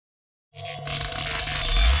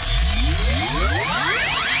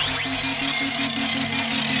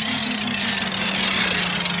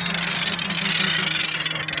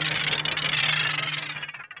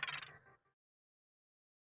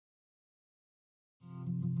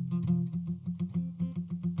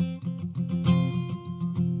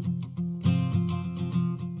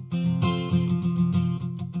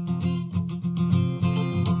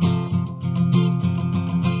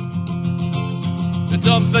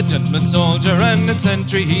of a gentleman soldier, and in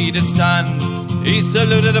sentry he did stand. He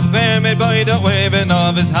saluted a fair maid by the waving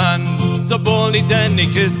of his hand. So boldly then he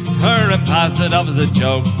kissed her and passed it off as a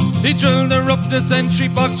joke. He drilled her up the sentry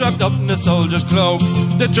box, wrapped up in the soldier's cloak.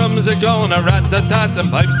 The drums are going a rat-tat-tat,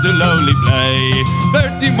 and pipes do lowly play.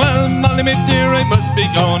 Bertie, well, Molly, me dear, I must be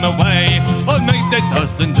going away. All night they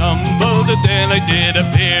tossed and tumbled, the daylight did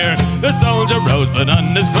appear. The soldier rose, but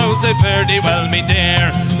on his clothes said, fare thee well, me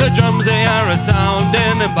dear. The drums they are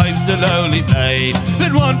a-sounding, and pipes do lowly play.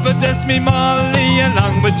 It won't for this, me Molly,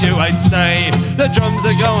 along with you I'd stay. The drums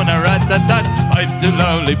are going a rat-tat-tat, pipes do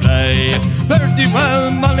lowly play. Bertie,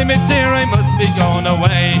 well, Molly, me dear, I must be going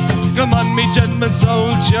away. Come on, me gentleman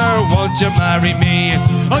soldier, won't you marry me?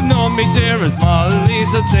 I know me dearest Molly,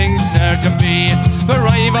 such things there can be. For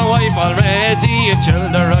I've a wife already, and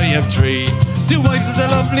children I have 3. 2 wives is a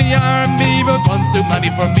lovely army, but one's too many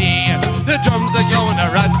for me. The drums are going a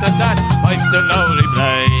rat-tat-tat, pipes do lowly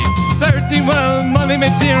play. Bertie, well, Molly, me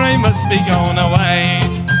dear, I must be going away.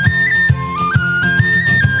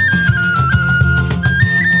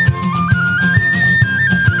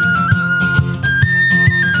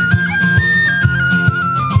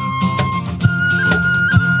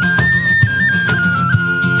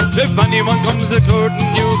 If anyone comes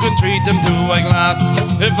a-courting, you can treat them to a glass.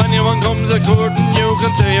 If anyone comes a-courting, you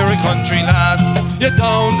can say you're a country lass. You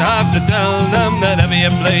don't have to tell them that ever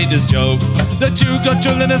you played this joke, that you got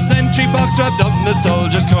drilled in a sentry box wrapped up in a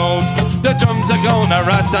soldier's coat. The drums are going a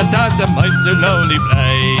rat-tat-tat, the pipes do lowly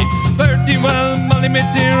play. Bertie, well, Molly, me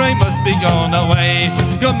dear, I must be going away.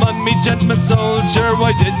 Come on, me gentleman soldier,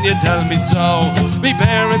 why didn't you tell me so? Me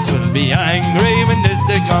parents will be angry when this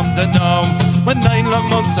they come to know. When 9 long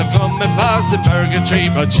months have come and passed in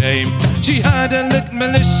purgatory brought shame. She had a little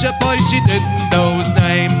militia boy, she didn't know his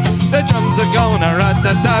name. The drums are going a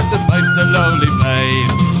rat-tat-tat, the pipes do lowly play.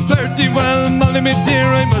 Bertie, well, Molly, me dear,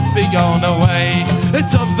 I must be going away.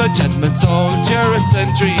 It's of a gentleman soldier, and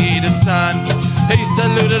sentry he did stand. He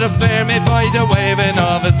saluted a fair maid by the waving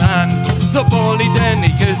of his hand. So boldly then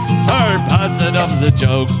he kissed her, passed it off as a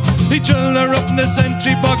joke. He drilled her up in the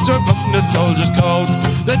sentry box, or up in the soldier's coat.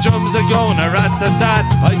 The drums are going a rat-tat-tat,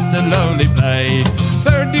 pipes do lowly play.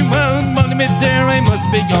 Bertie, well, Molly, me dear, I must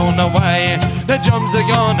be going away. The drums are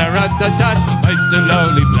going a rat-tat-tat, pipes do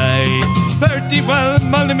lowly play. Bertie, well,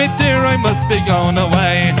 Molly, me dear, I must be going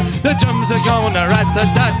away. The drums are going a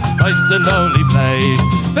rat-tat-tat, pipes do lowly play.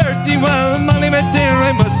 Bertie, well, Molly, me dear,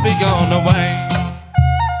 I must be going away.